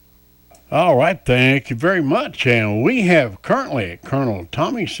All right, thank you very much. And we have currently at Colonel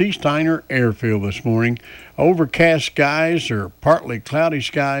Tommy C. Steiner Airfield this morning, overcast skies or partly cloudy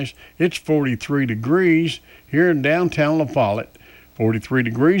skies. It's 43 degrees here in downtown La Follette, 43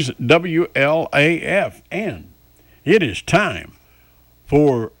 degrees at WLAF. And it is time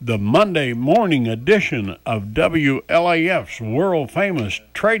for the Monday morning edition of WLAF's world-famous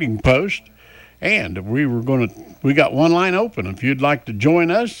Trading Post. And we got one line open. If you'd like to join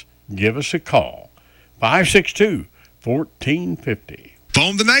us, give us a call, 562-1450.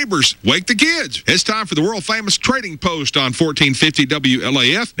 Phone the neighbors. Wake the kids. It's time for the world-famous Trading Post on 1450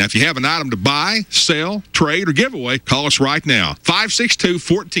 WLAF. Now, if you have an item to buy, sell, trade, or give away, call us right now.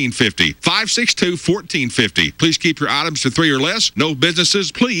 562-1450. 562-1450. Please keep your items to 3 or less. No businesses,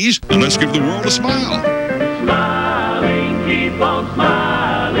 please, and let's give the world a smile. Smiling, keep on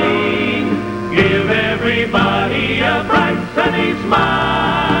smiling. Give everybody a bright, sunny smile.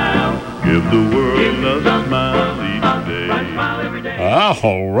 Give the world a smile each day.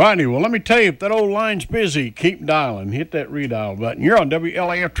 All righty. Well, let me tell you, if that old line's busy, keep dialing. Hit that redial button. You're on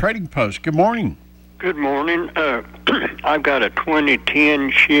WLAF Trading Post. Good morning. Good morning. I've got a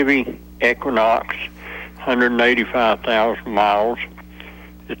 2010 Chevy Equinox, 185,000 miles.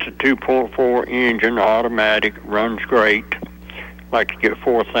 It's a 2.4 engine, automatic, runs great. Like to get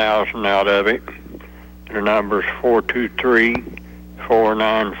 4,000 out of it. The number's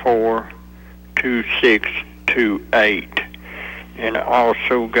 423-494-2628. And I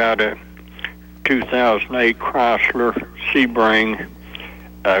also got a 2008 Chrysler Sebring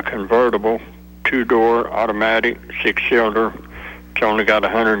convertible, 2-door, automatic, 6-cylinder. It's only got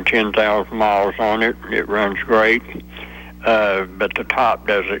 110,000 miles on it. It runs great, but the top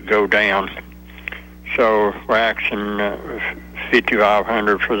doesn't go down. So we're asking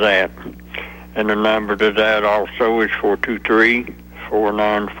 $5,500 for that. And the number to that also is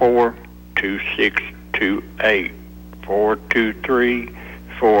 423-494-2628.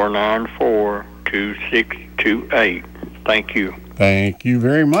 423-494-2628. Thank you. Thank you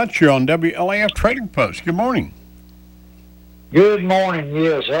very much. You're on WLAF Trading Post. Good morning. Good morning.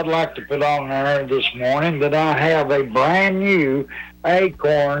 Yes, I'd like to put on there this morning that I have a brand new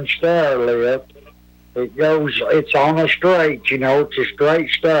Acorn stair lift. It's on a straight, it's a straight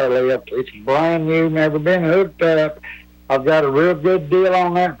stair lift. It's brand new, never been hooked up. I've got a real good deal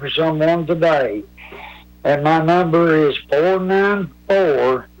on that for someone today. And my number is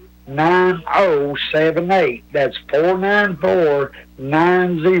 494-9078. That's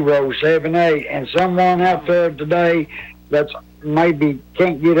 494-9078. And someone out there today that's maybe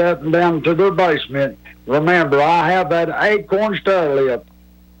can't get up and down to their basement, remember, I have that Acorn stair lift.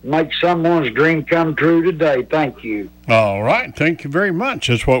 Make someone's dream come true today. Thank you. All right. Thank you very much.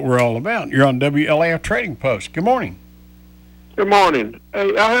 That's what we're all about. You're on WLAF Trading Post. Good morning. Good morning.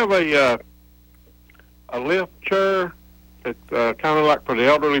 Hey, I have a lift chair that's kind of like for the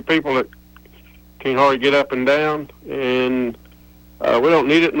elderly people that can't hardly get up and down, and we don't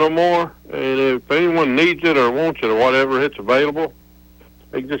need it no more. And if anyone needs it or wants it or whatever, it's available.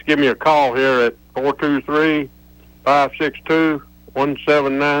 They can just give me a call here at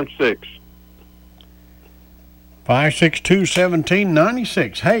 423-562-1796.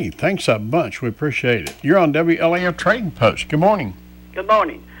 562-1796. Hey, thanks a bunch. We appreciate it. You're on WLAF Trading Post. Good morning. Good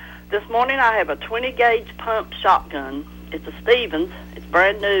morning. This morning I have a 20-gauge pump shotgun. It's a Stevens. It's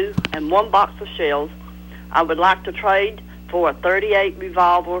brand new and 1 box of shells. I would like to trade for a .38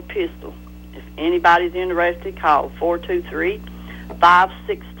 revolver pistol. If anybody's interested, call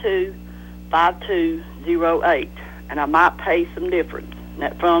 423-562-5208. And I might pay some difference. And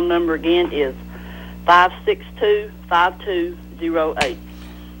that phone number again is 562-5208.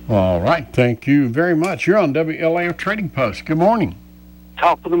 All right. Thank you very much. You're on WLAF Trading Post. Good morning.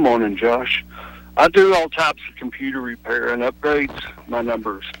 Top of the morning, Josh. I do all types of computer repair and upgrades. My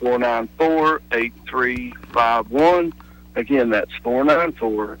number is 494-8351. Again, that's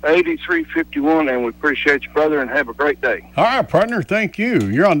 494-8351, and we appreciate you, brother, and have a great day. All right, partner. Thank you.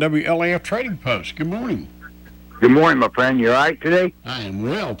 You're on WLAF Trading Post. Good morning. Good morning, my friend. You all right today? I am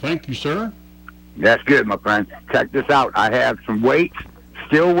well. Thank you, sir. That's good, my friend. Check this out. I have some weights,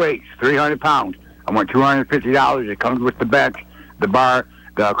 steel weights, 300 pounds. I want $250. It comes with the bench, the bar,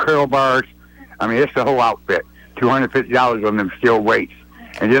 the curl bars. I mean, it's the whole outfit. $250 on them steel weights.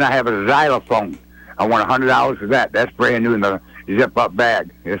 And then I have a xylophone. I want $100 for that. That's brand new in the zip-up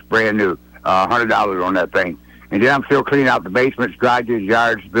bag. It's brand new. $100 on that thing. And then I'm still cleaning out the basements, garages,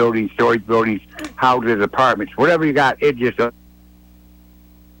 yards, buildings, storage buildings, houses, apartments, whatever you got. It just up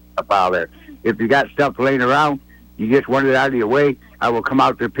out of there. If you got stuff laying around, you just want it out of your way, I will come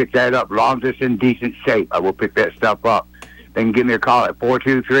out there and pick that up. As long as it's in decent shape, I will pick that stuff up. They can give me a call at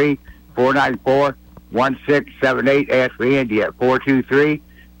 423 423-494-1678. Ask for Andy at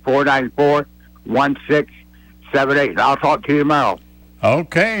 423-494-1678. And I'll talk to you tomorrow.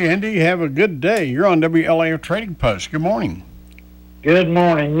 Okay, Andy, have a good day. You're on WLAF Trading Post. Good morning. Good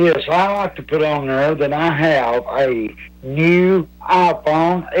morning. Yes, I like to put on there that I have a new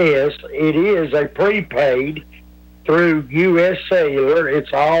iPhone S. It is a prepaid through U.S. Cellular.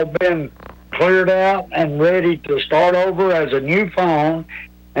 It's all been cleared out and ready to start over as a new phone.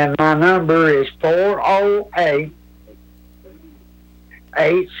 And my number is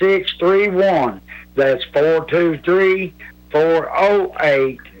 408-8631. That's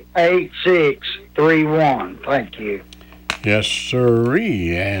 423-408-8631. Thank you. Yes,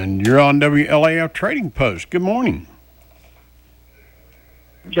 sirree. And you're on WLAF Trading Post. Good morning.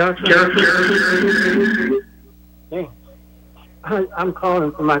 Hey, I'm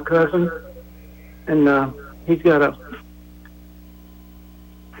calling for my cousin, and he's got a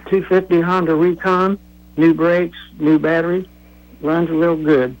 250 Honda Recon, new brakes, new battery, runs real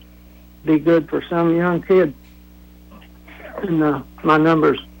good. Be good for some young kid. And my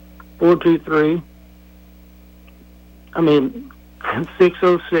number's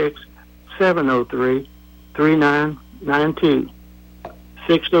 606-703-3992.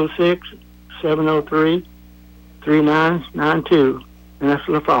 606-703-3992. And that's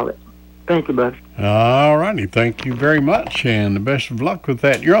La Follette. Thank you, buddy. All righty. Thank you very much, and the best of luck with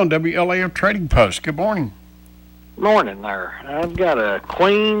that. You're on WLAF Trading Post. Good morning. Morning there. I've got a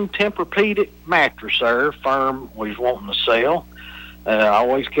Queen Tempur-Pedic mattress there, firm was wanting to sell. I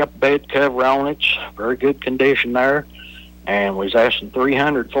always kept a bed cover on it, very good condition there, and was asking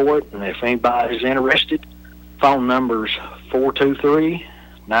 $300 for it. And if anybody's interested, phone number's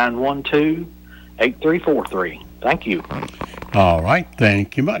 423-912-8343. Thank you. All right.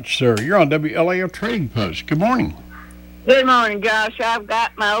 Thank you much, sir. You're on WLAF Trading Post. Good morning. Good morning, Josh. I've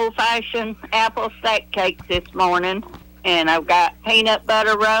got my old-fashioned apple stack cakes this morning, and I've got peanut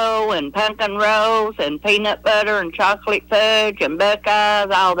butter roll and pumpkin rolls and peanut butter and chocolate fudge and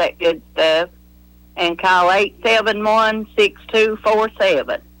Buckeyes, all that good stuff. And call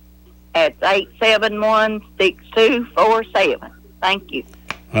 871-6247. That's 871-6247. Thank you.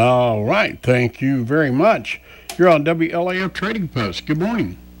 All right. Thank you very much. You're on WLAF Trading Post. Good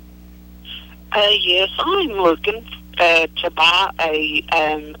morning. Yes, I'm looking to buy a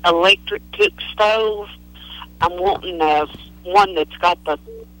electric cook stove. I'm wanting one that's got the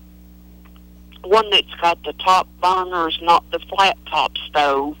top burners, not the flat top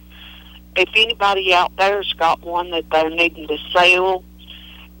stove. If anybody out there's got one that they're needing to sell,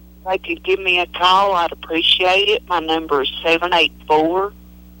 they could give me a call. I'd appreciate it. My number is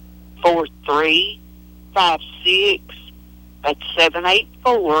 784-4356. That's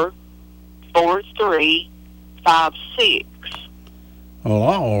 784-4356. Well,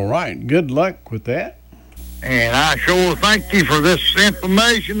 all right. Good luck with that. And I sure thank you for this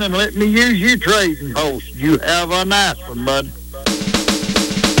information and let me use your trading post. You have a nice one, bud.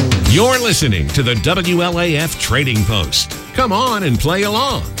 You're listening to the WLAF Trading Post. Come on and play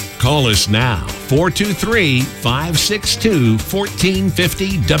along. Call us now,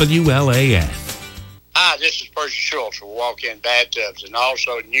 423-562-1450 WLAF. Hi, this is Percy Schultz for Walk-In Bathtubs and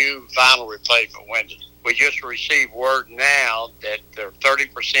also new vinyl replacement windows. We just received word now that there's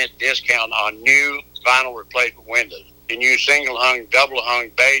 30% discount on new vinyl replacement windows. The new single-hung, double-hung,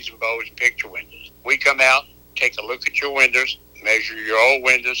 bays and bows picture windows. We come out, take a look at your windows, measure your old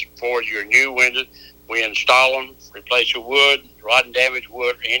windows for your new windows. We install them, replace your wood, rotten damaged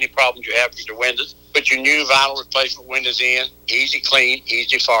wood, or any problems you have with your windows. Put your new vinyl replacement windows in. Easy clean,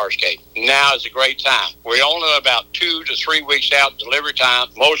 easy fire escape. Now is a great time. We're only about 2 to 3 weeks out delivery time.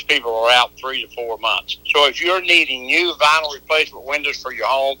 Most people are out 3 to 4 months. So if you're needing new vinyl replacement windows for your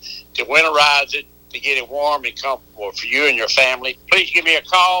home to winterize it, to get it warm and comfortable for you and your family, please give me a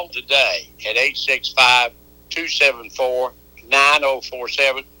call today at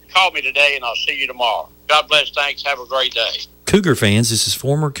 865-274-9047. Call me today and I'll see you tomorrow. God bless. Thanks. Have a great day. Cougar fans, this is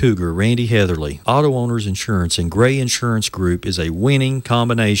former Cougar Randy Heatherly. Auto Owners Insurance and Gray Insurance Group is a winning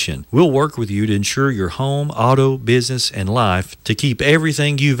combination. We'll work with you to insure your home, auto, business, and life to keep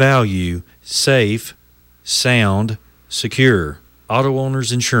everything you value safe, sound, secure. Auto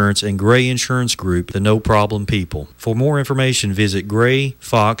Owners Insurance and Gray Insurance Group, the no-problem people. For more information, visit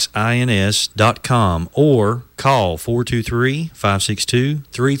grayfoxins.com or call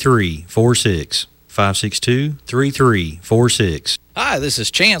 423-562-3346. 562-3346. Hi, this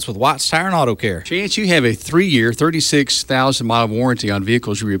is Chance with Watts Tire and Auto Care. Chance, you have a 3-year, 36,000-mile warranty on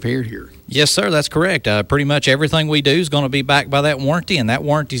vehicles you repaired here. Yes, sir, that's correct. Pretty much everything we do is going to be backed by that warranty, and that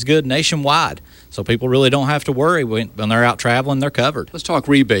warranty's good nationwide. So people really don't have to worry when they're out traveling, they're covered. Let's talk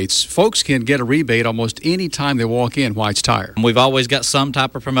rebates. Folks can get a rebate almost any time they walk in White's Tire. We've always got some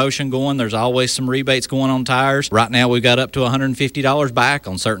type of promotion going. There's always some rebates going on tires. Right now we've got up to $150 back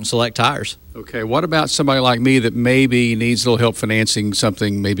on certain select tires. Okay, what about somebody like me that maybe needs a little help financing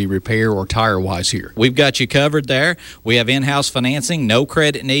something, maybe repair or tire-wise here? We've got you covered there. We have in-house financing, no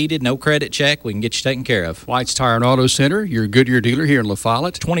credit needed, no credit check. We can get you taken care of. White's Tire and Auto Center, your Goodyear dealer here in La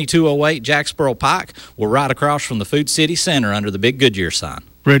Follette. 2208 Jacksboro Pike. We're right across from the Food City Center under the big Goodyear sign.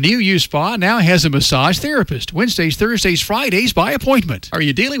 Renew You Spa now has a massage therapist. Wednesdays, Thursdays, Fridays by appointment. Are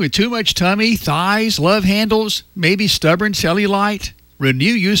you dealing with too much tummy, thighs, love handles, maybe stubborn cellulite?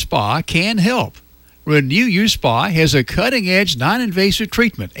 Renew You Spa can help. Renew You Spa has a cutting-edge, non-invasive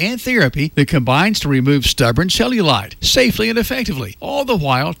treatment and therapy that combines to remove stubborn cellulite safely and effectively, all the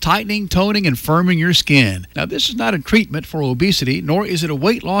while tightening, toning, and firming your skin. Now, this is not a treatment for obesity, nor is it a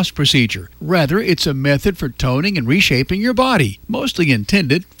weight loss procedure. Rather, it's a method for toning and reshaping your body, mostly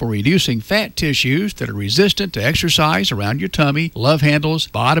intended for reducing fat tissues that are resistant to exercise around your tummy, love handles,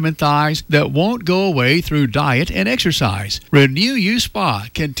 bottom, and thighs that won't go away through diet and exercise. Renew You Spa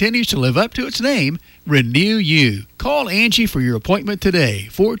continues to live up to its name, Renew You. Call Angie for your appointment today,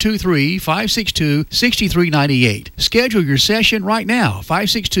 423-562-6398. Schedule your session right now,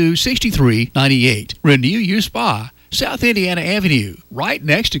 562-6398. Renew You Spa, South Indiana Avenue, right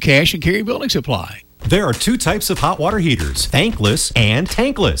next to Cash and Carry Building Supply. There are two types of hot water heaters, thankless and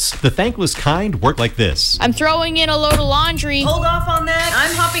tankless. The thankless kind work like this. I'm throwing in a load of laundry. Hold off on that.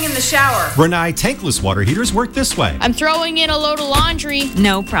 I'm hopping in the shower. Rinnai tankless water heaters work this way. I'm throwing in a load of laundry.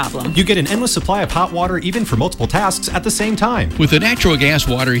 No problem. You get an endless supply of hot water even for multiple tasks at the same time. With a natural gas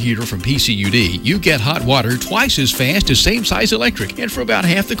water heater from PCUD, you get hot water twice as fast as same-size electric and for about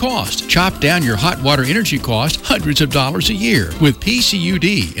half the cost. Chop down your hot water energy cost hundreds of dollars a year with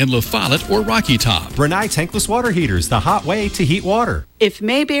PCUD in La Follette or Rocky Top. Rinnai tankless water heaters, the hot way to heat water. If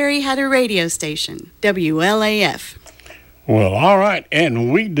Mayberry had a radio station, WLAF. Well, all right, and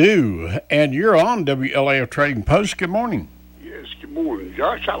we do. And you're on WLAF Trading Post. Good morning. Yes, good morning,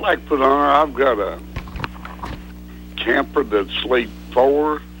 Josh. I'd like to put on, I've got a camper that's Slate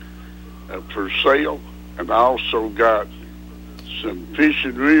 4 for sale, and I also got some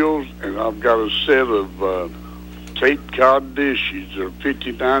fishing reels, and I've got a set of Cape Cod dishes. They're a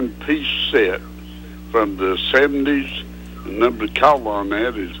 59-piece set from the 70s. The number to call on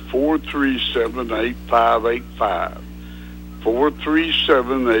that is 437-8585.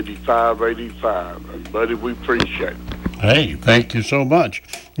 437-8585. And, buddy, we appreciate it. Hey, thank you so much.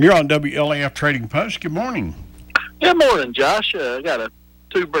 You're on WLAF Trading Post. Good morning. Good morning, Josh. I got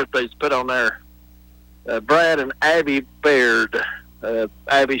two birthdays to put on there. Brad and Abby Baird.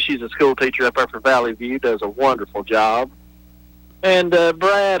 Abby, she's a school teacher up there for Valley View, does a wonderful job. And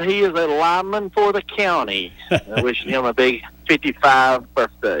Brad, he is a lineman for the county. Wishing him a big 55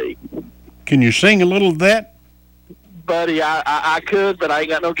 birthday. Can you sing a little of that? Buddy, I could, but I ain't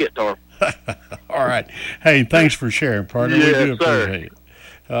got no guitar. All right. Hey, thanks for sharing, partner. Yes, we do sir. appreciate it.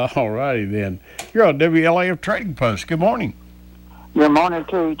 All righty then. You're on WLAF Trading Post. Good morning. Good morning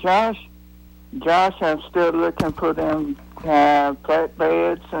to you, Josh. Josh, I'm still looking for them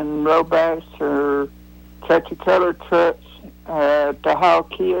flatbeds and rollbacks or color trucks to haul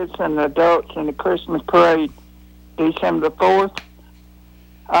kids and adults in the Christmas parade, December the 4th.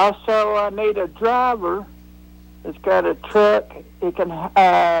 Also, I need a driver that's got a truck. It can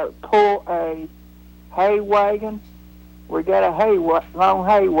pull a hay wagon. We got a long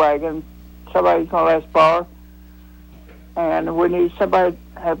hay wagon. Somebody's going to let's borrow. And we need somebody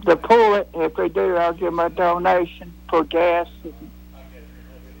to pull it. If they do, I'll give them a donation for gas.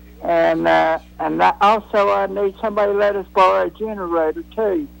 And also I need somebody to let us borrow a generator,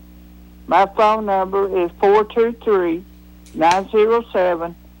 too. My phone number is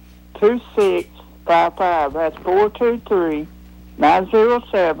 423-907-2655. That's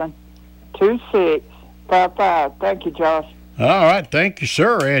 423-907-2655. Thank you, Josh. All right. Thank you,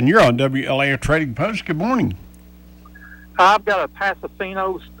 sir. And you're on WLAF Trading Post. Good morning. I've got a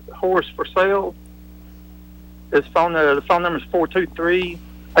Pasofino horse for sale. The phone number is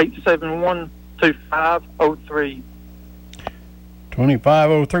 423-871-2503.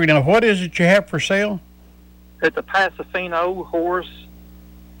 2503. Now, what is it you have for sale? It's a Pasofino horse.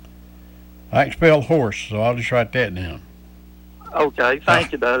 I can spell horse, so I'll just write that down. Okay,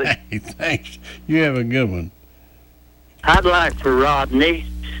 thank you, buddy. Hey, thanks. You have a good one. I'd like for Rodney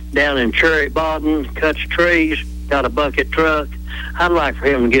down in Cherry Bottom, cuts trees, got a bucket truck. I'd like for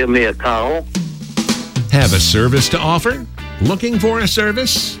him to give me a call. Have a service to offer? Looking for a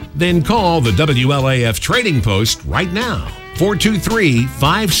service? Then call the WLAF Trading Post right now.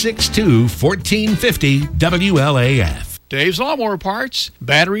 423-562-1450 WLAF. Dave's Lawnmower Parts,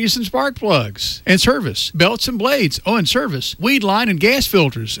 batteries and spark plugs, and service, belts and blades, and service, weed line and gas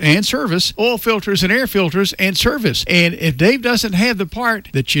filters, and service, oil filters and air filters, and service. And if Dave doesn't have the part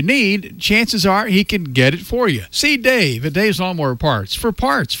that you need, chances are he can get it for you. See Dave at Dave's Lawnmower Parts for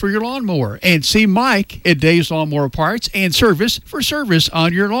your lawnmower, and see Mike at Dave's Lawnmower Parts and service for service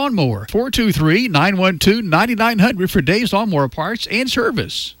on your lawnmower. 423-912-9900 for Dave's Lawnmower Parts and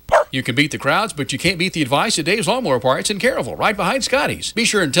service. You can beat the crowds, but you can't beat the advice at Dave's Lawnmower Parts in Carrollville, right behind Scotty's. Be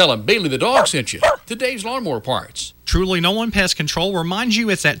sure and tell him Bailey the dog sent you to Dave's Lawnmower Parts. Truly Nolan Pest Control reminds you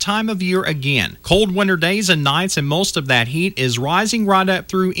it's that time of year again. Cold winter days and nights, and most of that heat is rising right up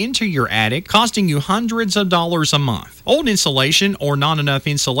through into your attic, costing you hundreds of dollars a month. Old insulation or not enough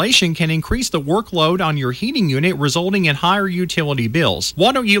insulation can increase the workload on your heating unit, resulting in higher utility bills.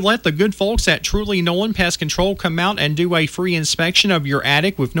 Why don't you let the good folks at Truly Nolan Pest Control come out and do a free inspection of your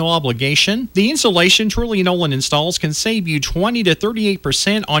attic with no obligation? The insulation Truly Nolan installs can save you 20 to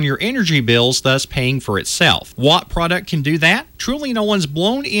 38% on your energy bills, thus paying for itself. What product can do that? Truly Nolan's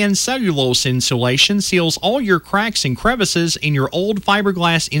blown-in cellulose insulation seals all your cracks and crevices in your old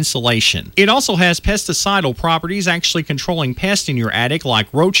fiberglass insulation. It also has pesticidal properties, actually controlling pests in your attic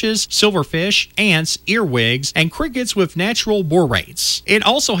like roaches, silverfish, ants, earwigs, and crickets with natural borates. It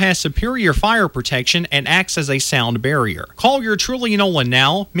also has superior fire protection and acts as a sound barrier. Call your Truly Nolan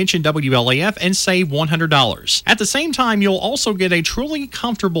now, mention WLAF, and save $100. At the same time, you'll also get a truly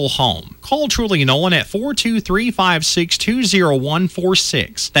comfortable home. Call Truly Nolan at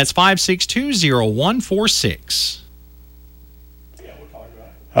 423-562-0146. That's 562-0146.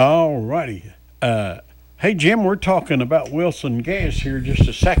 All righty. Hey, Jim, we're talking about Wilson Gas here just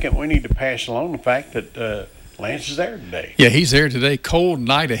a second. We need to pass along the fact that Lance is there today. Yeah, he's there today. Cold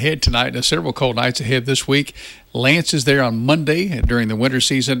night ahead tonight. Several cold nights ahead this week. Lance is there on Monday during the winter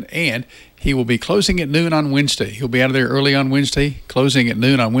season, and he will be closing at noon on Wednesday. He'll be out of there early on Wednesday, closing at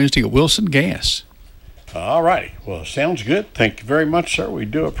noon on Wednesday at Wilson Gas. All righty. Well, sounds good. Thank you very much, sir. We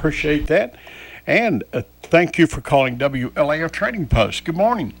do appreciate that. And thank you for calling WLAF Trading Post. Good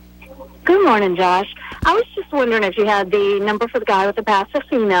morning. Good morning, Josh. I was just wondering if you had the number for the guy with the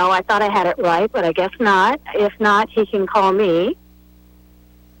Pasofino. I thought I had it right, but I guess not. If not, he can call me.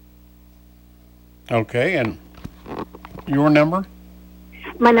 Okay, and your number?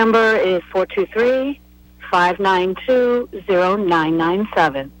 My number is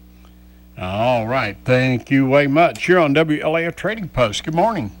 423-592-0997. All right. Thank you very much. You're on WLAF Trading Post. Good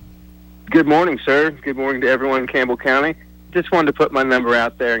morning. Good morning, sir. Good morning to everyone in Campbell County. Just wanted to put my number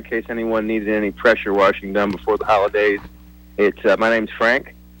out there in case anyone needed any pressure washing done before the holidays. It's my name's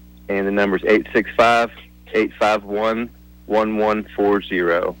Frank, and the number's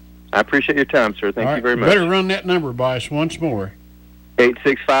 865-851-1140. I appreciate your time, sir. Thank you very much. Better run that number by us once more.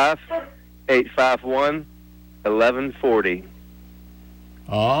 865-851-1140.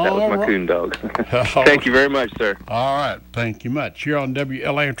 That was my coon dog. Thank you very much, sir. All right. Thank you much. You're on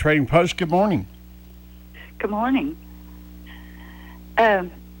WLAF Trading Post. Good morning. Good morning. I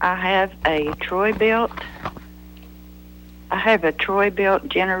have a Troy-Bilt. I have a Troy-Bilt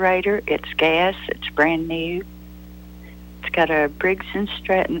generator. It's gas. It's brand new. It's got a Briggs &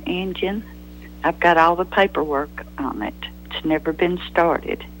 Stratton engine. I've got all the paperwork on it. It's never been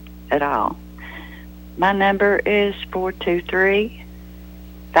started at all. My number is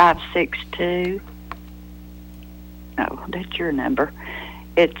 423-562. No, that's your number.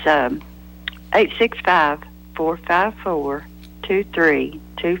 It's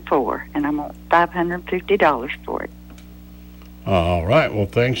 865-454-2324, and I'm on $550 for it. All right. Well,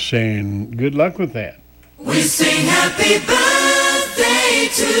 thanks, and good luck with that. We sing happy birthday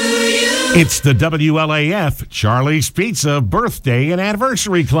to you. It's the WLAF Charlie's Pizza Birthday and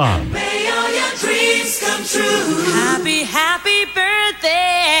Anniversary Club. May all your dreams come true. Happy, happy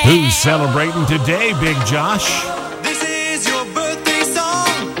birthday. Who's celebrating today, Big Josh? This is your birthday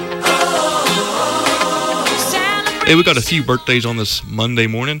song. Hey, we got a few birthdays on this Monday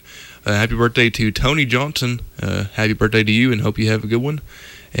morning. Happy birthday to Tony Johnson. Happy birthday to you, and hope you have a good one.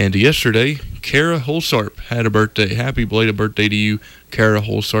 And yesterday, Kara Holsarp had a birthday. Happy belated birthday to you, Kara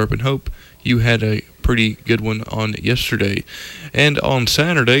Holsarp, and hope you had a pretty good one on yesterday. And on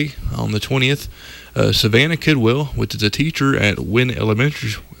Saturday, on the 20th, Savannah Kidwell, which is a teacher at Wynn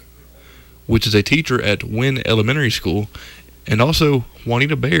Elementary School, and also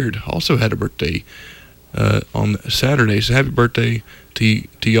Juanita Baird also had a birthday on Saturday. So happy birthday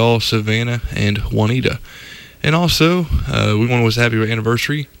to y'all, Savannah and Juanita. And also, we want to wish happy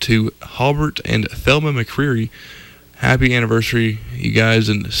anniversary to Halbert and Thelma McCreary. happy anniversary, you guys,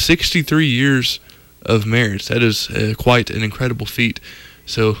 and 63 years of marriage. That is quite an incredible feat.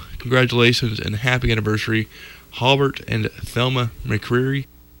 So congratulations and happy anniversary, Halbert and Thelma McCreary.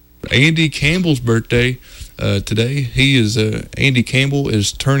 Andy Campbell's birthday today. Andy Campbell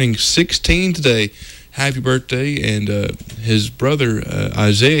is turning 16 today. Happy birthday. And his brother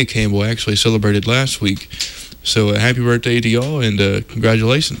Isaiah Campbell actually celebrated last week. So happy birthday to y'all, and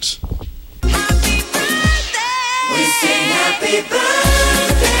congratulations.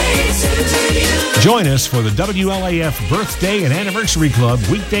 Join us for the WLAF Birthday and Anniversary Club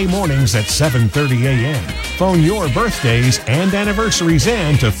weekday mornings at 7:30 a.m. Phone your birthdays and anniversaries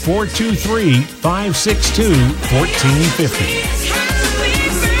in to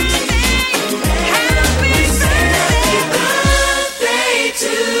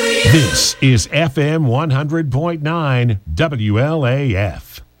This is FM 100.9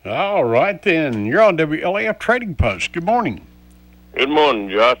 WLAF. All right, then. You're on WLAF Trading Post. Good morning. Good morning,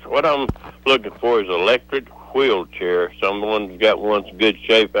 Josh. What I'm looking for is an electric wheelchair. Someone's got one in good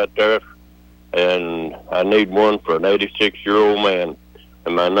shape out there, and I need one for an 86-year-old man.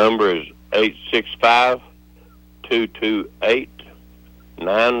 And my number is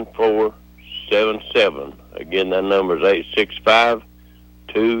 865-228-9477. Again, that number is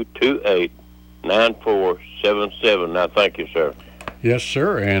 865-228-9477. Now, thank you, sir. Yes,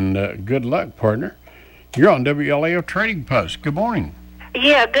 sir, and good luck, partner. You're on WLAF Trading Post. Good morning.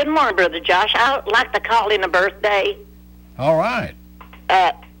 Yeah, good morning, Brother Josh. I would like to call in a birthday. All right.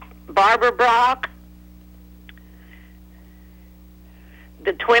 Barbara Brock,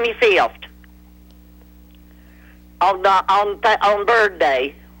 the 25th, on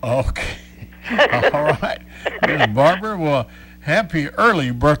birthday. Okay. All right. Miss Barbara, well, happy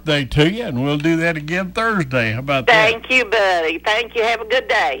early birthday to you, and we'll do that again Thursday. How about that? Thank you, buddy. Thank you. Have a good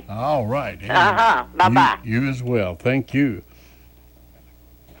day. All right. Bye-bye. You as well. Thank you.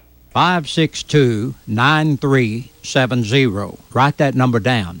 562-9370. Write that number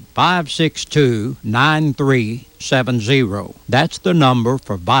down. 562-9370. That's the number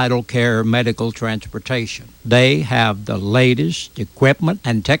for Vital Care Medical Transportation. They have the latest equipment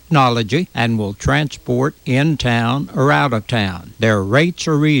and technology and will transport in town or out of town. Their rates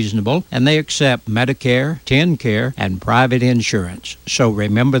are reasonable and they accept Medicare, TennCare, and private insurance. So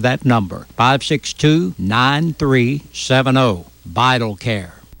remember that number. 562-9370. Vital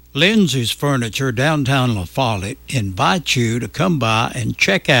Care. Lindsay's Furniture, downtown La Follette, invites you to come by and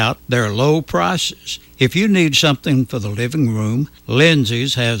check out their low prices. If you need something for the living room,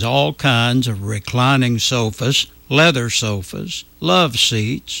 Lindsay's has all kinds of reclining sofas, leather sofas, love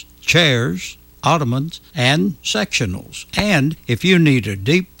seats, chairs, ottomans, and sectionals. And if you need a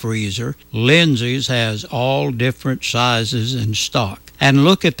deep freezer, Lindsay's has all different sizes in stock. And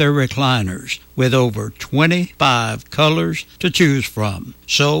look at their recliners with over 25 colors to choose from.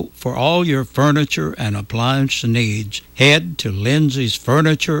 So for all your furniture and appliance needs, head to Lindsay's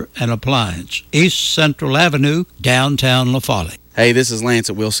Furniture and Appliance, East Central Avenue, downtown La Follette. Hey, this is Lance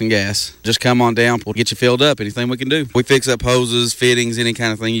at Wilson Gas. Just come on down. We'll get you filled up. Anything we can do. We fix up hoses, fittings, any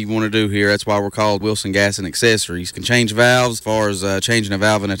kind of thing you want to do here. That's why we're called Wilson Gas and Accessories. Can change valves as far as changing a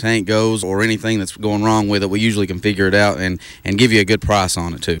valve in a tank goes, or anything that's going wrong with it. We usually can figure it out and give you a good price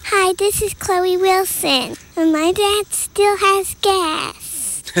on it, too. Hi, this is Chloe Wilson, and my dad still has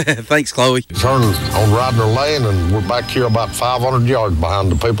gas. Thanks, Chloe. Turn on Radnor Lane, and we're back here about 500 yards behind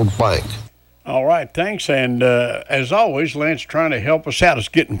the People's Bank. All right, thanks. And as always, Lance trying to help us out. It's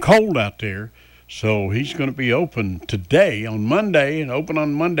getting cold out there, so he's going to be open today on Monday and open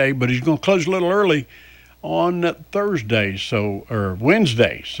on Monday, but he's going to close a little early on Thursday, or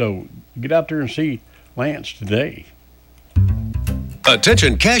Wednesday. So get out there and see Lance today.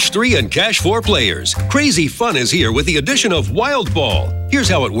 Attention Cash 3 and Cash 4 players. Crazy fun is here with the addition of Wild Ball. Here's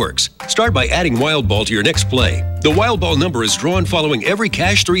how it works. Start by adding Wild Ball to your next play. The Wild Ball number is drawn following every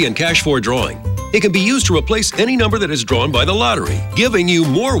Cash 3 and Cash 4 drawing. It can be used to replace any number that is drawn by the lottery, giving you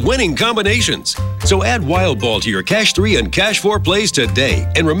more winning combinations. So add Wild Ball to your Cash 3 and Cash 4 plays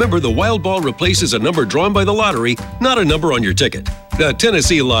today. And remember, the Wild Ball replaces a number drawn by the lottery, not a number on your ticket. The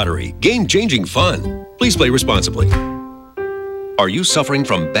Tennessee Lottery. Game-changing fun. Please play responsibly. Are you suffering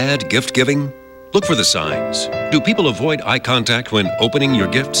from bad gift giving? Look for the signs. Do people avoid eye contact when opening your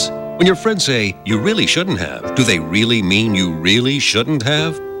gifts? When your friends say, you really shouldn't have, do they really mean you really shouldn't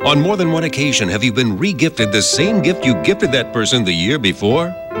have? On more than one occasion, have you been re-gifted the same gift you gifted that person the year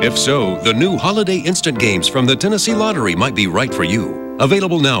before? If so, the new Holiday Instant Games from the Tennessee Lottery might be right for you.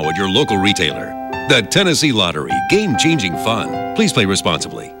 Available now at your local retailer. The Tennessee Lottery, game-changing fun. Please play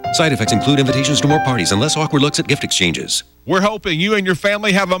responsibly. Side effects include invitations to more parties and less awkward looks at gift exchanges. We're hoping you and your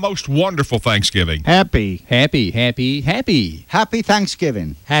family have a most wonderful Thanksgiving. Happy Happy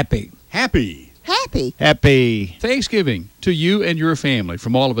Thanksgiving. Happy Thanksgiving to you and your family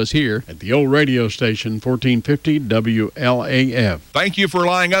from all of us here at the old radio station, 1450 WLAF. Thank you for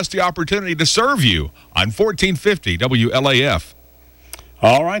allowing us the opportunity to serve you on 1450 WLAF.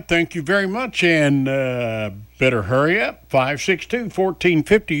 All right, thank you very much, and better hurry up.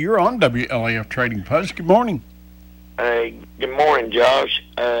 562-1450, you're on WLAF Trading Post. Good morning. Hey, good morning, Josh.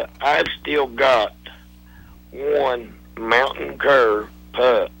 I've still got one Mountain Cur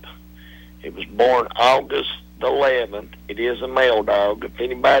pup. It was born August the 11th. It is a male dog. If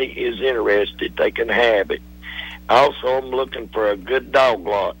anybody is interested, they can have it. Also, I'm looking for a good dog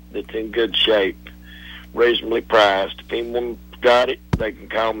lot that's in good shape, reasonably priced. If anyone got it, they can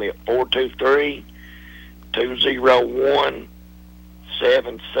call me at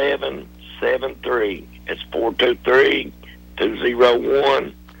 423-201-7773. It's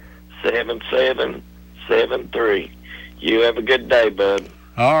 423-201-7773. You have a good day, bud.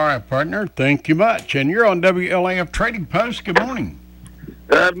 All right, partner. Thank you much. And you're on WLAF Trading Post. Good morning.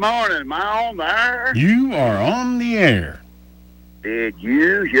 Good morning. Am I on there? You are on the air. Did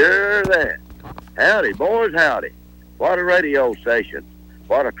you hear that? Howdy, boys, howdy. What a radio station.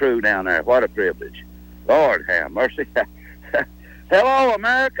 What a crew down there. What a privilege. Lord have mercy. Hello,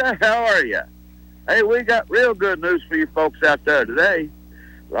 America. How are you? Hey, we got real good news for you folks out there today.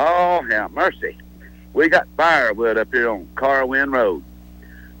 Lord have mercy. We got firewood up here on Carwin Road.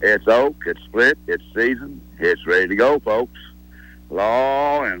 It's oak, it's split, it's seasoned, it's ready to go, folks.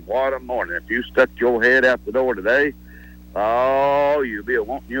 Lord, and what a morning. If you stuck your head out the door today, oh, you'll be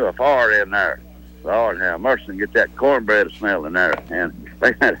wanting you a fire in there. Lord have mercy, and get that cornbread smell in there, and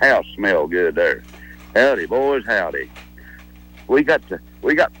make that house smell good there. Howdy, boys, howdy. We got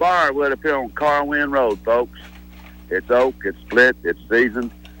firewood up here on Carwin Road, folks. It's oak, it's split, it's seasoned,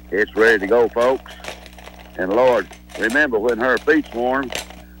 it's ready to go, folks. And Lord, remember when her feet's warm,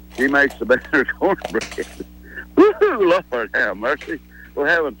 she makes the better cornbread. Woo-hoo, Lord have mercy. We're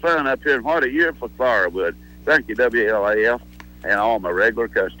having fun up here, and what a year for firewood. Thank you, WLAF, and all my regular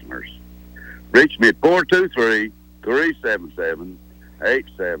customers. Reach me at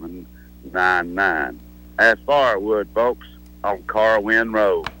 423-377-8799. That's firewood, folks, on Carwin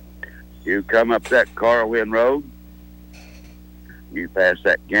Road. You come up that Carwin Road, you pass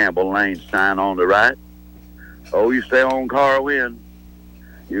that Gamble Lane sign on the right. Oh, you stay on Carwin.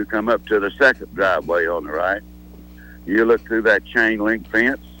 You come up to the second driveway on the right. You look through that chain link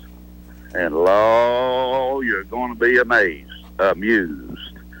fence, and Lord, you're going to be amused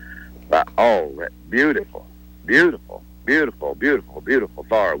by all that beautiful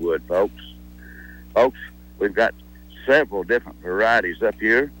firewood, folks. Folks, we've got several different varieties up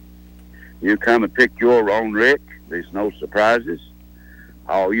here. You come and pick your own rick. There's no surprises.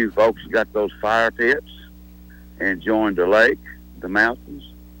 All you folks got those fire pits, enjoying the lake, the mountains,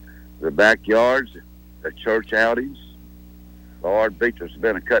 the backyards, the church outings. Lord, Beatrice has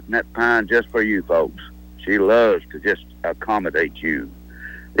been cutting that pine just for you folks. She loves to just accommodate you.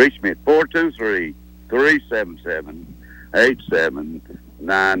 Reach me at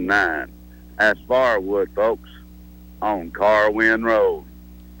 423-377-8799. That's firewood, folks, on Carwin Road.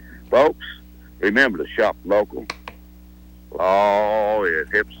 Folks, remember to shop local. Oh, it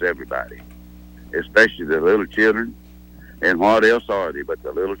helps everybody, especially the little children. And what else are they but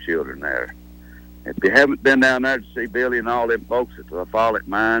the little children there? If you haven't been down there to see Billy and all them folks at the Follett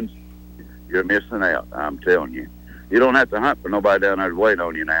Mines, you're missing out, I'm telling you. You don't have to hunt for nobody down there to wait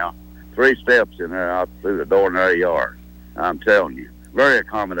on you now. 3 steps in there out through the door in their yard. I'm telling you. Very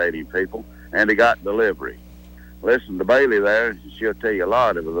accommodating people. And they got delivery. Listen to Bailey there. She'll tell you a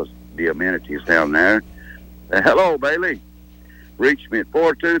lot of the amenities down there. Hello, Bailey. Reach me at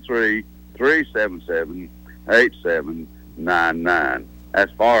 423-377-8799.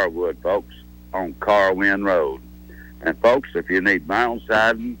 That's firewood, folks, on Carwin Road. And, folks, if you need vinyl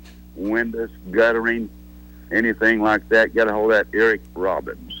siding, windows, guttering, anything like that, get a hold of that Eric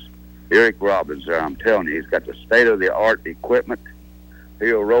Robbins. Eric Robbins there, I'm telling you, he's got the state-of-the-art equipment.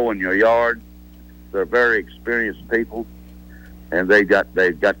 He'll roll in your yard. They're very experienced people, and they've got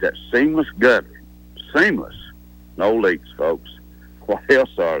that seamless gutter. Seamless. No leaks, folks. What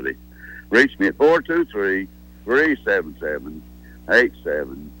else are they? Reach me at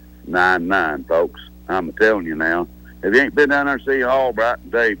 423-377-8799, folks. I'm telling you now. If you ain't been down there to see Albright and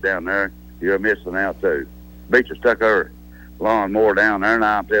Dave down there, you're missing out too. Beatrice stuck her lawnmower down there, and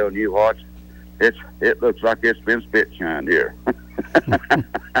I'm telling you what, it looks like it's been spit shined here.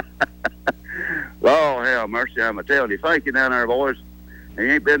 hell, mercy, I'm telling you. Thank you down there, boys. And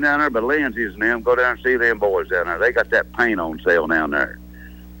you ain't been down there, but Lindsay's and them, go down and see them boys down there. They got that paint on sale down there.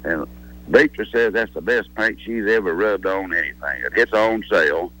 And Beatrice says that's the best paint she's ever rubbed on anything. It's on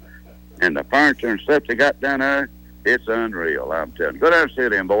sale. And the furniture and stuff they got down there, it's unreal, I'm telling you. Go down and see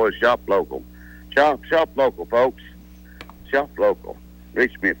them boys. Shop local. Shop local, folks. Shop local.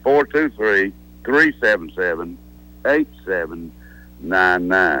 Reach me at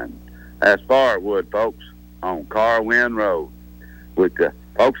 423-377-8799. That's Firewood, folks, on Carwin Road. With the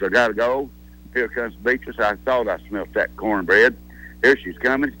folks, I got to go. Here comes Beatrice. I thought I smelled that cornbread. Here she's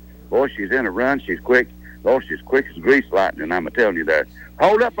coming. Boy, she's in a run. She's quick. Oh, she's quick as grease lightning, I'm telling you that.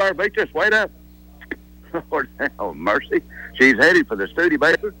 Hold up there, Beatrice. Wait up. Lord, hell, mercy. She's headed for the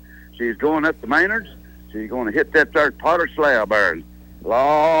Studebaker. She's going up to Maynard's. She's going to hit that third Potter slab there.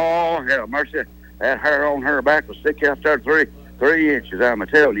 Lord, hell, mercy. That hair on her back will stick out there 3 inches, I'm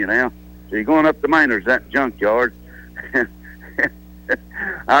telling you now. She's going up to Maynard's, that junkyard.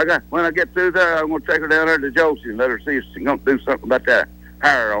 When I get through there, I'm going to take her down there to Josie and let her see if she's going to do something about that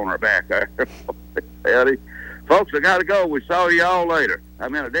hair on her back there. Howdy. Folks, I got to go. We saw you all later.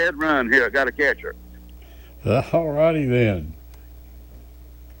 I'm in a dead run here. I got to catch her. All righty then.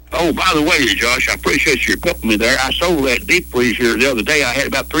 Oh, by the way, Josh, I appreciate you putting me there. I sold that deep freeze here the other day. I had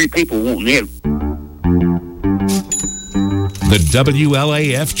about 3 people wanting it. The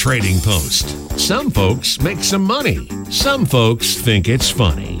WLAF Trading Post. Some folks make some money. Some folks think it's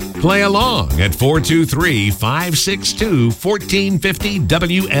funny. Play along at 423-562-1450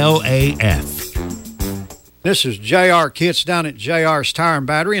 WLAF. This is J.R. Kitts down at J.R.'s Tire and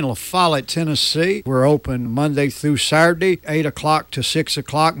Battery in La Follette, Tennessee. We're open Monday through Saturday, 8 o'clock to 6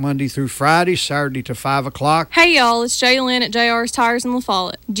 o'clock, Monday through Friday, Saturday to 5 o'clock. Hey, y'all, it's Jaylyn at J.R.'s Tires in La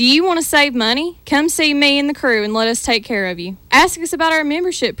Follette. Do you want to save money? Come see me and the crew and let us take care of you. Ask us about our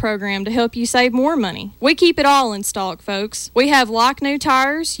membership program to help you save more money. We keep it all in stock, folks. We have like-new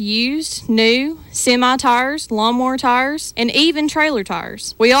tires, used, new, semi-tires, lawnmower tires, and even trailer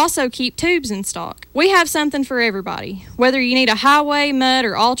tires. We also keep tubes in stock. We have something for everybody. Whether you need a highway, mud,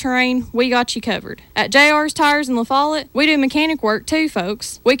 or all-terrain, we got you covered. At JR's Tires in La Follette, we do mechanic work too,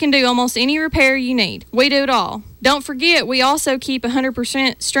 folks. We can do almost any repair you need. We do it all. Don't forget, we also keep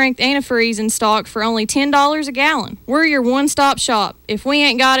 100% strength antifreeze in stock for only $10 a gallon. We're your one-stop shop. If we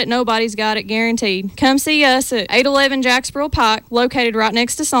ain't got it, nobody's got it, guaranteed. Come see us at 811 Jacksboro Pike, located right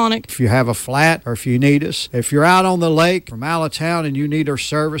next to Sonic. If you have a flat or if you need us, if you're out on the lake from out of town and you need our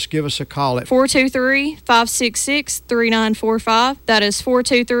service, give us a call at 423-566-3945. That is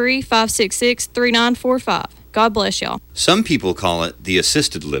 423-566-3945. God bless y'all. Some people call it the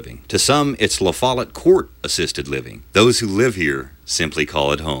assisted living. To some, it's La Follette Court Assisted Living. Those who live here simply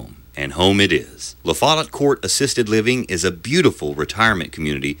call it home. And home it is. La Follette Court Assisted Living is a beautiful retirement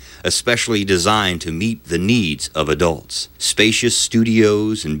community, especially designed to meet the needs of adults. Spacious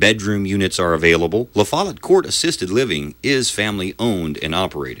studios and bedroom units are available. La Follette Court Assisted Living is family owned and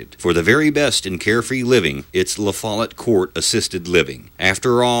operated. For the very best in carefree living, it's La Follette Court Assisted Living.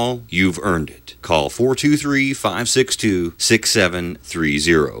 After all, you've earned it. Call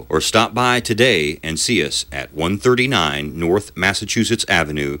 423-562-6730 or stop by today and see us at 139 North Massachusetts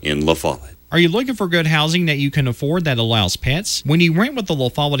Avenue in La Follette. Are you looking for good housing that you can afford that allows pets? When you rent with the La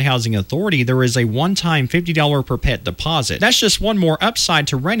Follette Housing Authority, there is a one-time $50 per pet deposit. That's just one more upside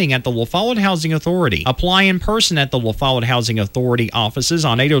to renting at the La Follette Housing Authority. Apply in person at the La Follette Housing Authority offices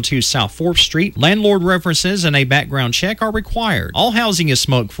on 802 South 4th Street. Landlord references and a background check are required. All housing is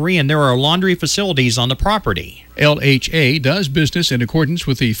smoke-free and there are laundry facilities on the property. LHA does business in accordance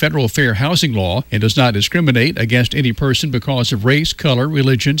with the Federal Fair Housing Law and does not discriminate against any person because of race, color,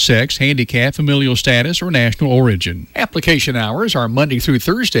 religion, sex, handicap, familial status, or national origin. Application hours are Monday through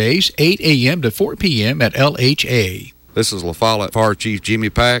Thursdays, 8 a.m. to 4 p.m. at LHA. This is La Follette Fire Chief Jimmy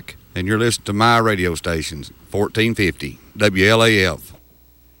Pack, and you're listening to my radio stations, 1450 WLAF.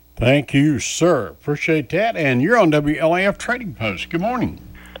 Thank you, sir. Appreciate that. And you're on WLAF Trading Post. Good morning.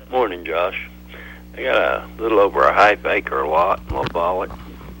 Morning, Josh. I got a little over a half-acre lot in La Follette,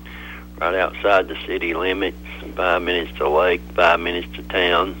 right outside the city limits, 5 minutes to lake, 5 minutes to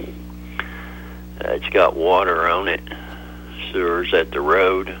town. It's got water on it, sewers at the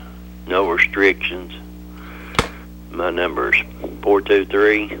road, no restrictions. My number is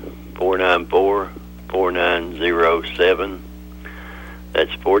 423-494-4907.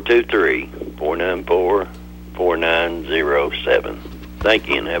 That's 423-494-4907. Thank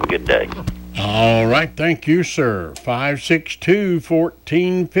you and have a good day. All right, thank you, sir.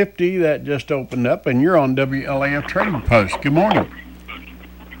 562-1450, that just opened up, and you're on WLAF Trading Post. Good morning.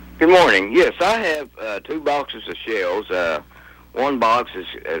 Good morning. Yes, I have 2 boxes of shells. One box is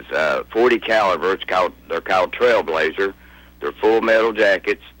 40 caliber. They're called Trailblazer. They're full metal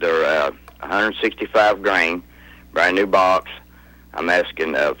jackets. They're 165 grain, brand new box. I'm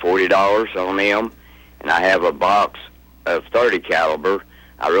asking $40 on them, and I have a box of 30 caliber.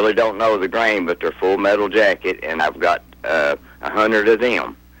 I really don't know the grain, but they're full metal jacket, and I've got 100 of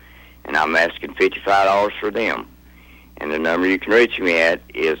them, and I'm asking $55 for them. And the number you can reach me at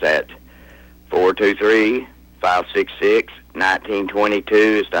is at 423-566-1922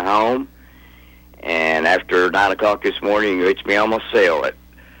 is the home. And after 9 o'clock this morning, you can reach me on my cell at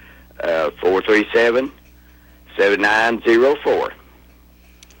 437-7904.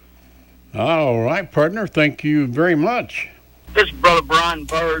 All right, partner. Thank you very much. This is Brother Brian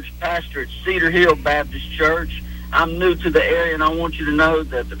Burge, pastor at Cedar Hill Baptist Church. I'm new to the area, and I want you to know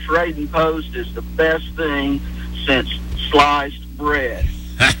that the Trading Post is the best thing since sliced bread.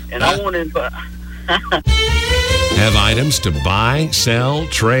 And I want to Have items to buy, sell,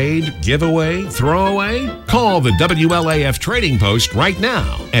 trade, give away, throw away? Call the WLAF Trading Post right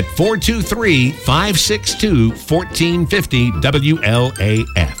now at 423-562-1450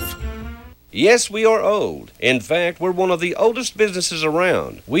 WLAF. Yes, we are old. In fact, we're one of the oldest businesses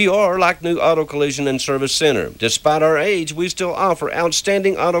around. We are Like New Auto Collision and Service Center. Despite our age, we still offer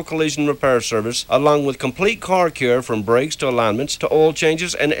outstanding auto collision repair service, along with complete car care from brakes to alignments to oil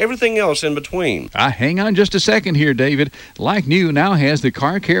changes and everything else in between. Hang on just a second here, David. Like New now has the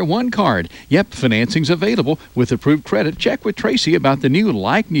Car Care One card. Yep, financing's available with approved credit. Check with Tracy about the new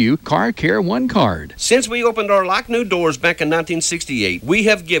Like New Car Care One card. Since we opened our Like New doors back in 1968, we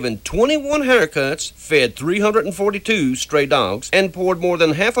have given 21 haircuts, fed 342 stray dogs, and poured more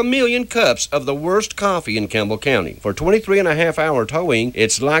than 500,000 cups of the worst coffee in Campbell County. For 23.5-hour towing,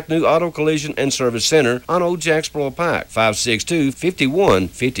 it's Like New Auto Collision and Service Center on Old Jacksboro Pike,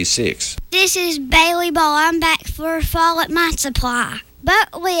 562-5156. This is Bailey Ball. I'm back for fall at my supply.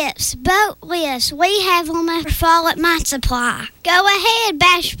 Boat lifts. We have them for fall at my supply. Go ahead,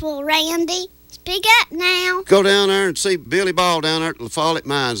 bashful Randy. Speak up now. Go down there and see Billy Ball down there at La Follette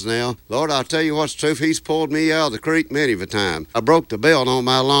Mines now. Lord, I'll tell you what's the truth. He's pulled me out of the creek many of a time. I broke the belt on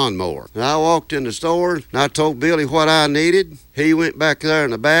my lawnmower. And I walked in the store and I told Billy what I needed. He went back there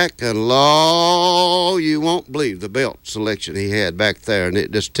in the back and, Lord, you won't believe the belt selection he had back there, and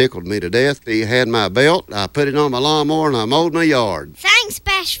it just tickled me to death. He had my belt, I put it on my lawnmower, and I mowed my yard. Thanks,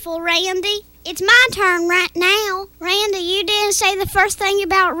 bashful Randy. It's my turn right now. Randy, you didn't say the first thing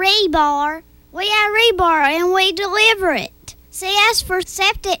about rebar. We have rebar and we deliver it. See us for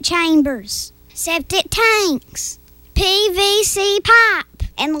septic chambers, septic tanks, PVC pipe,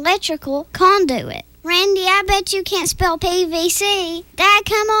 and electrical conduit. Randy, I bet you can't spell PVC. Dad,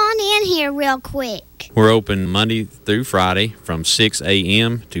 come on in here real quick. We're open Monday through Friday from 6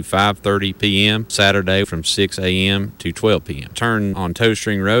 a.m. to 5:30 p.m., Saturday from 6 a.m. to 12 p.m. Turn on Toe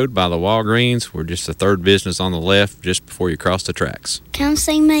String Road by the Walgreens. We're just the third business on the left just before you cross the tracks. Come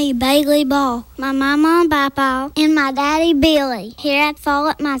see me, Bailey Ball, my mama Papa, and my daddy Billy here at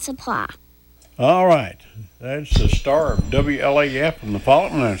Follett My Supply. All right. That's the star of WLAF from the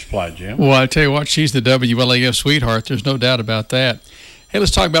Follett My Supply, Jim. Well, I tell you what, she's the WLAF sweetheart. There's no doubt about that. Hey,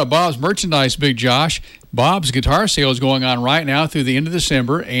 let's talk about Bob's merchandise, Big Josh. Bob's guitar sale is going on right now through the end of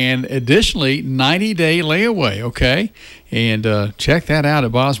December, and additionally, 90-day layaway, okay? And check that out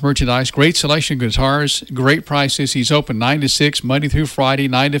at Bob's Merchandise. Great selection of guitars, great prices. He's open 9 to 6, Monday through Friday,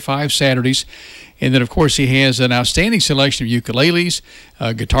 9 to 5 Saturdays. And then, of course, he has an outstanding selection of ukuleles,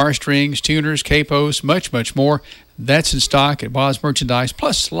 guitar strings, tuners, capos, much, much more. That's in stock at Bob's Merchandise,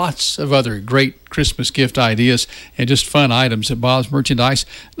 plus lots of other great Christmas gift ideas and just fun items at Bob's Merchandise.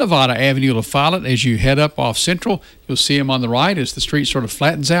 Nevada Avenue, La Follette. As you head up off Central, you'll see him on the right as the street sort of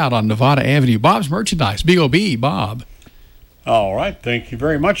flattens out on Nevada Avenue. Bob's Merchandise, B-O-B, Bob. All right. Thank you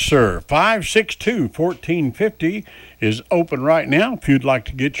very much, sir. 562-1450 is open right now. If you'd like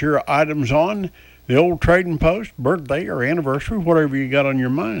to get your items on the old Trading Post, birthday or anniversary, whatever you got on your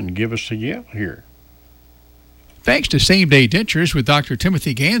mind, give us a yell here. Thanks to Same Day Dentures with Dr.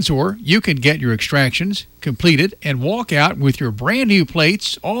 Timothy Ganzor, you can get your extractions completed and walk out with your brand new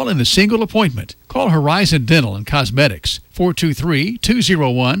plates all in a single appointment. Call Horizon Dental and Cosmetics,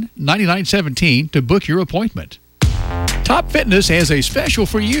 423-201-9917 to book your appointment. Top Fitness has a special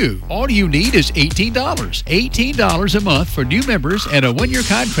for you. All you need is $18. $18 a month for new members, and a one-year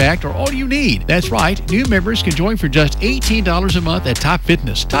contract are all you need. That's right. New members can join for just $18 a month at Top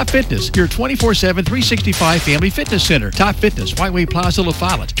Fitness. Top Fitness, your 24/7, 365 family fitness center. Top Fitness, Whiteway Plaza, La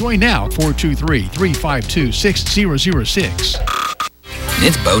Follette. Join now, 423-352-6006.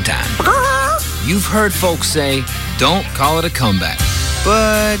 It's bow time. You've heard folks say, don't call it a comeback.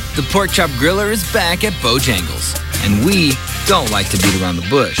 But the Pork Chop Griller is back at Bojangles. And we don't like to beat around the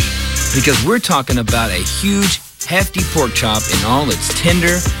bush, because we're talking about a huge, hefty pork chop in all its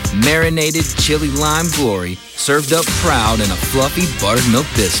tender, marinated chili lime glory, served up proud in a fluffy buttered milk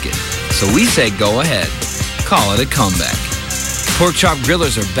biscuit. So we say go ahead. Call it a comeback. Pork chop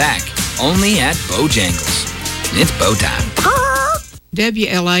grillers are back, only at Bojangles. It's bow time.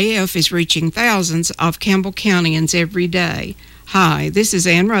 WLAF is reaching thousands of Campbell Countyans every day. Hi, this is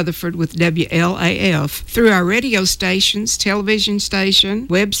Ann Rutherford with WLAF. Through our radio stations, television station,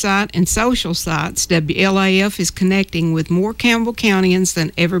 website, and social sites, WLAF is connecting with more Campbell Countyans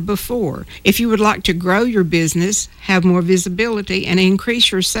than ever before. If you would like to grow your business, have more visibility, and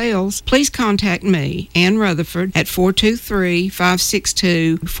increase your sales, please contact me, Ann Rutherford, at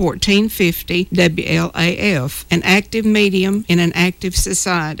 423-562-1450 WLAF, an active medium in an active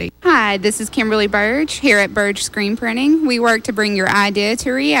society. Hi, this is Kimberly Burge here at Burge Screen Printing. We work to bring your idea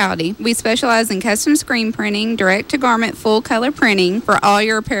to reality. We specialize in custom screen printing, direct-to-garment full-color printing for all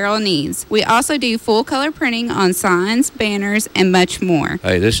your apparel needs. We also do full-color printing on signs, banners, and much more.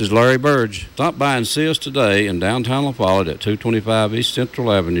 Hey, this is Larry Burge. Stop by and see us today in downtown La Follette at 225 East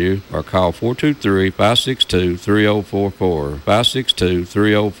Central Avenue or call 423-562-3044.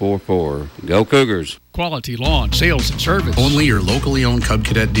 562-3044. Go Cougars! Quality lawn sales and service. Only your locally owned Cub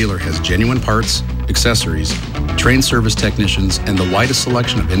Cadet dealer has genuine parts, accessories, trained service technicians, and the widest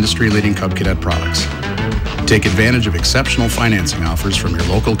selection of industry-leading Cub Cadet products. Take advantage of exceptional financing offers from your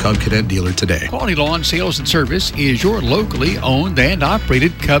local Cub Cadet dealer today. Quality Lawn Sales and Service is your locally owned and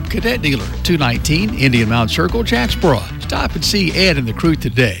operated Cub Cadet dealer. 219 Indian Mount Circle, Jacksboro. Stop and see Ed and the crew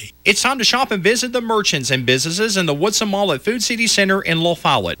today. It's time to shop and visit the merchants and businesses in the Woodson Mall at Food City Center in La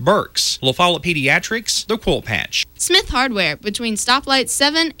Follette. Burke's, La Follette Pediatrics, The Quilt Patch. Smith Hardware, between stoplights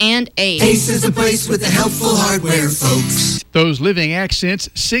 7 and 8. Ace is the place with the helpful hardware, folks. Those Living Accents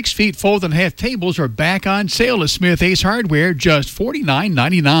 6 feet fold and half tables are back on sale at Smith Ace Hardware, just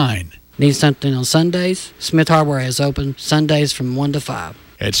 $49.99. Need something on Sundays? Smith Hardware is open Sundays from 1 to 5.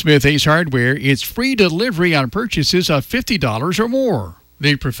 At Smith Ace Hardware, it's free delivery on purchases of $50 or more.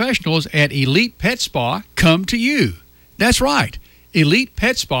 The professionals at Elite Pet Spa come to you. That's right. Elite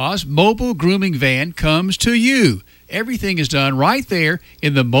Pet Spa's mobile grooming van comes to you. Everything is done right there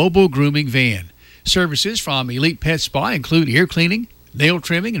in the mobile grooming van. Services from Elite Pet Spa include ear cleaning, nail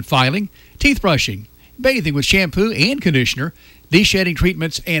trimming and filing, teeth brushing, bathing with shampoo and conditioner, de-shedding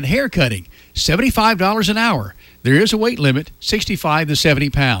treatments, and hair cutting. $75 an hour. There is a weight limit, 65 to 70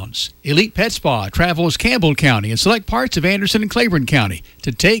 pounds. Elite Pet Spa travels Campbell County and select parts of Anderson and Claiborne County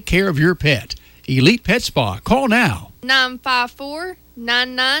to take care of your pet. Elite Pet Spa. Call now.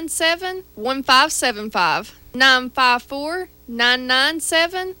 954-997-1575.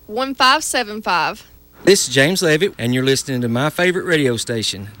 954-997-1575. This is James Levitt, and you're listening to my favorite radio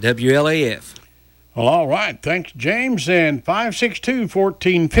station, WLAF. Well, all right. Thanks, James. And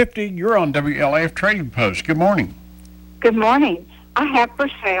 562-1450, you're on WLAF Trading Post. Good morning. Good morning. I have for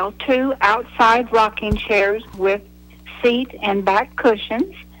sale 2 outside rocking chairs with seat and back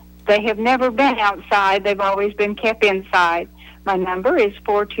cushions. They have never been outside. They've always been kept inside. My number is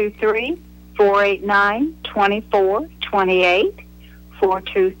 423-489-2428.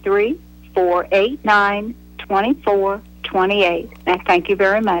 423-489-2428. And thank you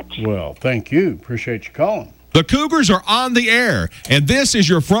very much. Well, thank you. Appreciate you calling. The Cougars are on the air, and this is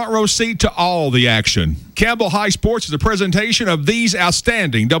your front row seat to all the action. Campbell High Sports is a presentation of these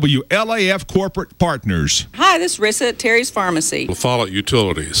outstanding WLAF corporate partners. Hi, this is Rissa at Terry's Pharmacy. La Follette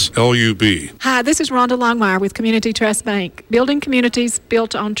Utilities, LUB. Hi, this is Rhonda Longmire with Community Trust Bank. Building communities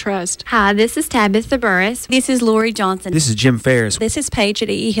built on trust. Hi, this is Tabitha Burris. This is Lori Johnson. This is Jim Ferris. This is Paige at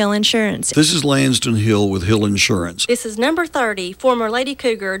E. Hill Insurance. This is Lansden Hill with Hill Insurance. This is number 30, former Lady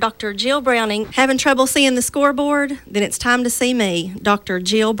Cougar, Dr. Jill Browning. Having trouble seeing the scoreboard? Then it's time to see me, Dr.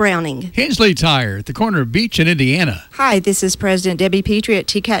 Jill Browning. Hensley Tire at the corner of Beach and Indiana. Hi, this is President Debbie Petrie at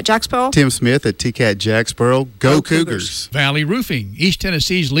TCAT Jacksboro. Tim Smith at TCAT Jacksboro. Go Cougars. Valley Roofing, East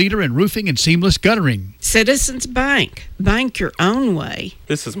Tennessee's leader in roofing and seamless guttering. Citizens Bank. Bank your own way.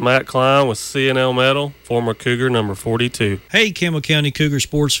 This is Matt Klein with C&L Metal, former Cougar number 42. Hey, Campbell County Cougar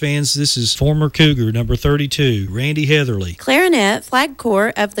sports fans. This is former Cougar number 32, Randy Heatherly. Clarinet, flag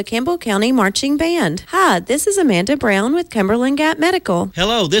corps of the Campbell County Marching Band. Hi, this is Amanda Brown with Cumberland Gap Medical.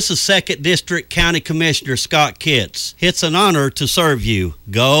 Hello, this is 2nd District County Commissioner Scott Kitts. It's an honor to serve you.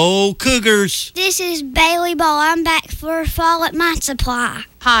 Go Cougars! This is Bailey Ball. I'm back for Follette Mite Supply.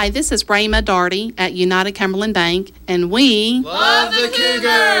 Hi, this is Rayma Darty at United Cumberland Bank, and we love the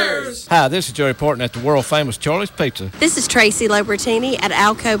Cougars! Hi, this is Joey Portman at the world-famous Charlie's Pizza. This is Tracy Lobertini at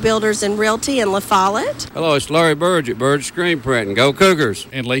Alco Builders and Realty in La Follette. Hello, it's Larry Burge at Burge Screen Printing. Go Cougars!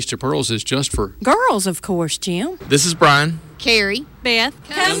 And Lace to Pearls is just for girls, of course, Jim. This is Brian Carrie, Beth,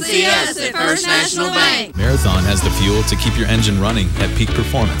 come see us at First National Bank. Marathon has the fuel to keep your engine running at peak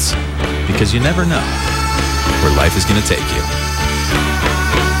performance, because you never know where life is going to take you.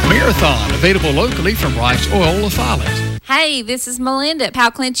 Marathon, available locally from Rice Oil, La Follette. Hey, this is Melinda at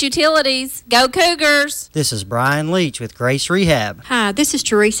Powell Clinch Utilities. Go Cougars! This is Brian Leach with Grace Rehab. Hi, this is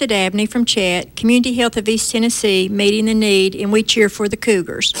Teresa Dabney from Chat, Community Health of East Tennessee, meeting the need, and we cheer for the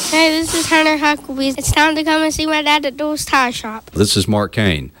Cougars. Hey, this is Hunter Huckabee. It's time to come and see my dad at Doors Tire Shop. This is Mark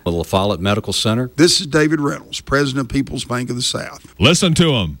Kane with La Follette Medical Center. This is David Reynolds, President of People's Bank of the South. Listen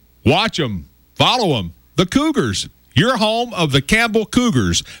to them, watch them, follow them. The Cougars, your home of the Campbell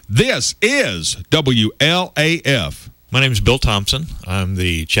Cougars. This is WLAF. My name is Bill Thompson. I'm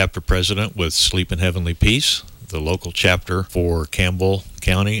the chapter president with Sleep in Heavenly Peace, the local chapter for Campbell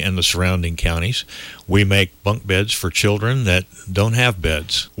County and the surrounding counties. We make bunk beds for children that don't have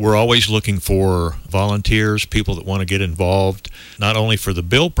beds. We're always looking for volunteers, people that want to get involved, not only for the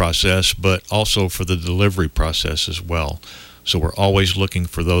bill process, but also for the delivery process as well. So we're always looking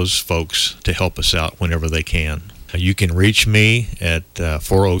for those folks to help us out whenever they can. You can reach me at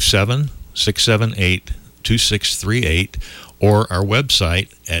 407-678-2638 or our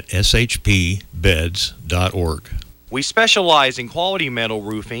website at shpbeds.org. We specialize in quality metal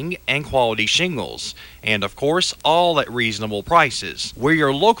roofing and quality shingles, and of course, all at reasonable prices. We're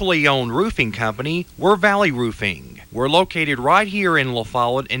your locally owned roofing company. We're Valley Roofing. We're located right here in La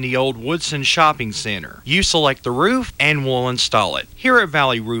Follette in the old Woodson Shopping Center. You select the roof and we'll install it. Here at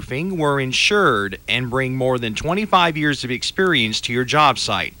Valley Roofing, we're insured and bring more than 25 years of experience to your job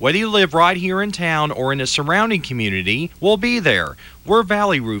site. Whether you live right here in town or in the surrounding community, we'll be there. We're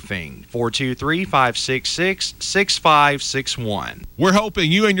Valley Roofing, 423-566-6561. We're hoping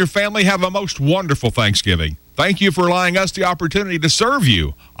you and your family have a most wonderful Thanksgiving. Thank you for allowing us the opportunity to serve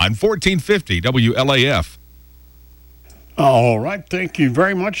you on 1450 WLAF. All right, thank you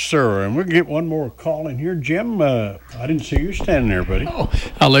very much, sir. And we'll get one more call in here. Jim, I didn't see you standing there, buddy. Oh,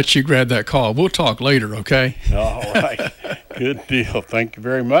 I'll let you grab that call. We'll talk later, okay? All right. Good deal. Thank you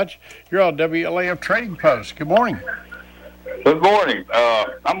very much. You're on WLAF Trading Post. Good morning. Good morning.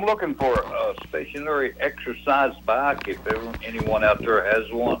 I'm looking for a stationary exercise bike. If anyone out there has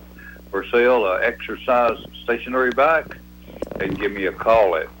one for sale, an exercise stationary bike, they can give me a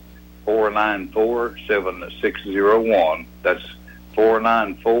call at 494-7601. That's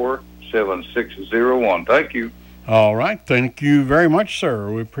 494-7601. Thank you. All right. Thank you very much,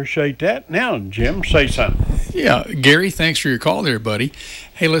 sir. We appreciate that. Now, Jim, say something. Yeah, Gary, thanks for your call there, buddy.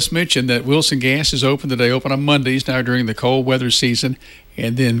 Hey, let's mention that Wilson Gas is open today, open on Mondays now during the cold weather season.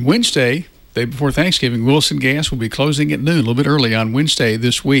 And then Wednesday, day before Thanksgiving, Wilson Gas will be closing at noon, a little bit early on Wednesday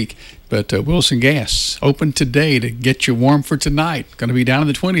this week. But Wilson Gas, open today to get you warm for tonight. Going to be down in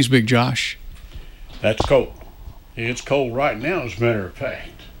the 20s, Big Josh. That's cold. It's cold right now, as a matter of fact.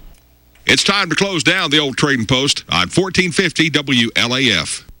 It's time to close down the old Trading Post on 1450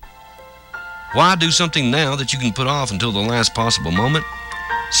 WLAF. Why do something now that you can put off until the last possible moment?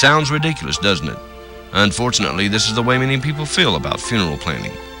 Sounds ridiculous, doesn't it? Unfortunately, this is the way many people feel about funeral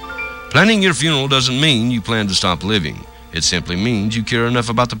planning. Planning your funeral doesn't mean you plan to stop living. It simply means you care enough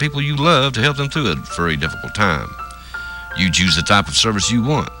about the people you love to help them through a very difficult time. You choose the type of service you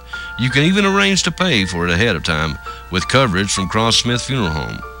want. You can even arrange to pay for it ahead of time with coverage from Cross Smith Funeral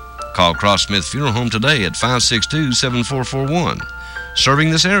Home. Call Cross Smith Funeral Home today at 562-7441,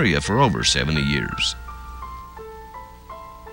 serving this area for over 70 years.